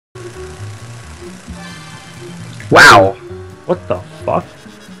Wow! What the fuck?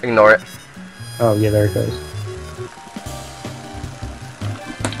 Ignore it. Oh yeah, there it goes.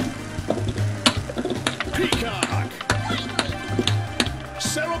 Peacock.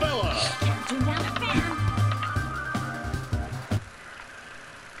 Cerebella.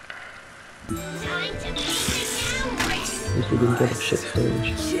 At least we didn't get a shit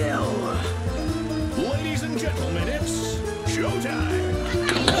stage. Ladies and gentlemen, it's showtime.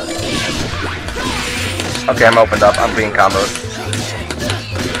 Okay, I'm opened up. I'm being comboed.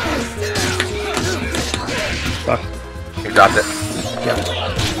 Fuck. You dropped it. Yeah.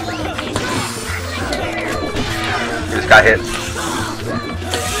 You just got hit.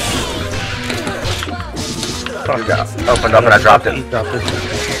 Fuck. You got opened up and I dropped it. He dropped it.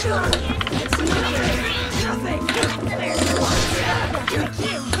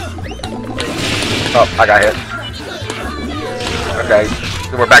 Oh, I got hit. Okay,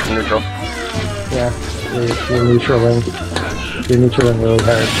 we're back to neutral. Yeah, you're neutraling. You're neutraling really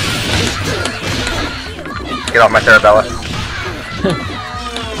hard. Get off my Cerebella.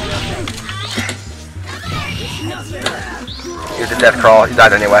 Use the death crawl. You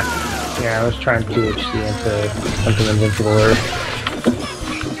died anyway. Yeah, I was trying to PhD into something invincible or...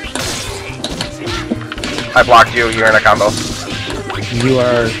 I blocked you. You're in a combo. You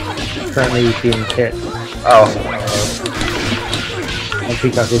are currently being hit. Oh. And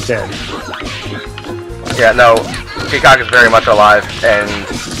Peacock is dead. Yeah, no. Peacock is very much alive, and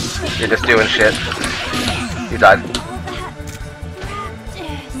you're just doing shit. You died.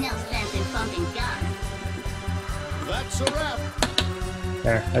 That's a wrap.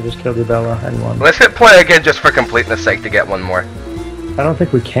 There, I just killed your Bella and won. Let's hit play again just for completeness sake to get one more. I don't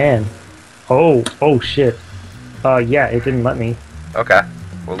think we can. Oh shit. Yeah, it didn't let me. Okay.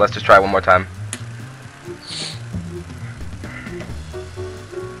 Well, let's just try one more time.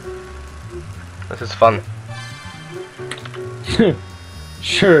 This is fun.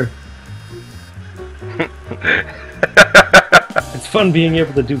 Sure. It's fun being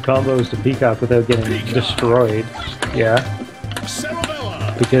able to do combos to Peacock without getting destroyed. Yeah.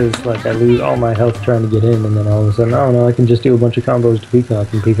 Cerebella. Because, like, I lose all my health trying to get in, and then all of a sudden, oh no, I can just do a bunch of combos to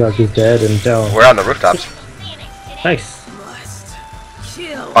Peacock, and Peacock is dead and down. We're on the rooftops. Nice.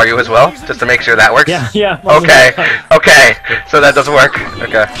 Are you as well? Just to make sure that works? Yeah. Okay. Okay. So that doesn't work.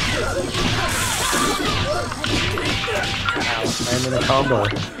 Okay. I'm in a combo.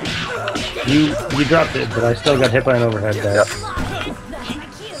 You dropped it, but I still got hit by an overhead there. Yep.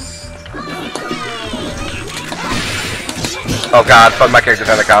 Oh god, fuck, my character's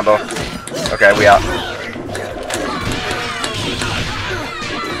in a combo. Okay, we out.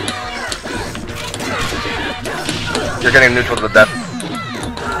 You're getting neutral to the death.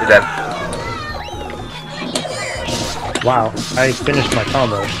 You're dead. Wow, I finished my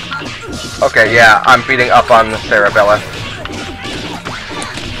combo. Okay, yeah, I'm beating up on Cerebella.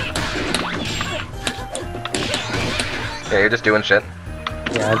 Yeah, you're just doing shit.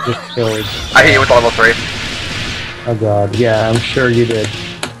 Yeah, I just killed. I hit you with level 3. Oh god, yeah, I'm sure you did.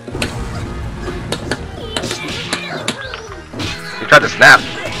 You tried to snap.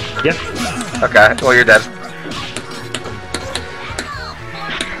 Yep. Okay, well you're dead.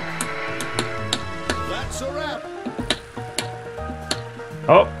 That's a wrap.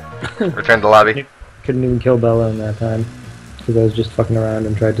 Oh! Return to the lobby. Couldn't even kill Bella in that time. Because I was just fucking around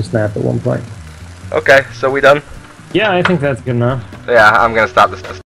and tried to snap at one point. Okay, so we done? Yeah, I think that's good enough. Yeah, I'm gonna stop this.